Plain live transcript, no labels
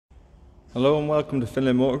Hello and welcome to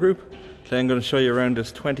Finlay Motor Group. Today I'm going to show you around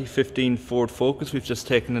this 2015 Ford Focus we've just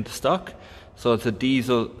taken into stock. So it's a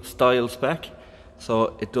diesel style spec.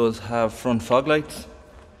 So it does have front fog lights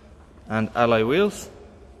and alloy wheels.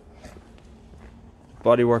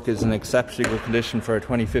 Bodywork is in exceptionally good condition for a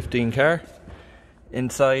 2015 car.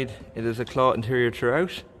 Inside it is a cloth interior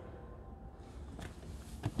throughout.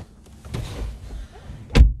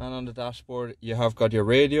 And on the dashboard you have got your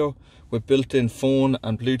radio with built-in phone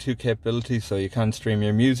and Bluetooth capability, so you can stream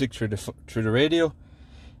your music through the radio.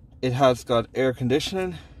 It has got air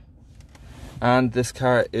conditioning, and this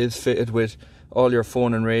car is fitted with all your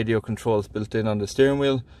phone and radio controls built in on the steering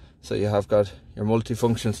wheel. So you have got your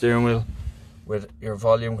multifunction steering wheel with your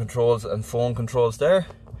volume controls and phone controls there.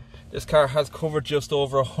 This car has covered just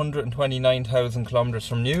over 129,000 kilometers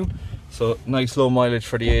from new, so nice low mileage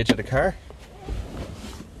for the age of the car.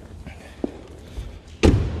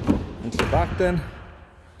 Into the back then,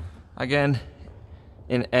 again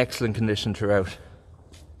in excellent condition throughout.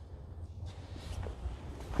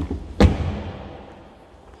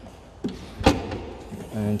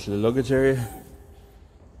 And into the luggage area,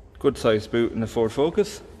 good sized boot in the Ford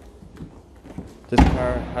Focus. This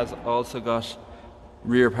car has also got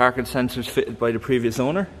rear parking sensors fitted by the previous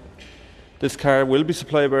owner. This car will be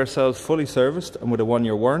supplied by ourselves fully serviced and with a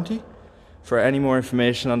 1-year warranty. For any more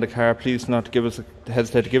information on the car, please do not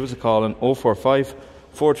hesitate to give us a call on 045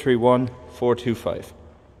 431 425.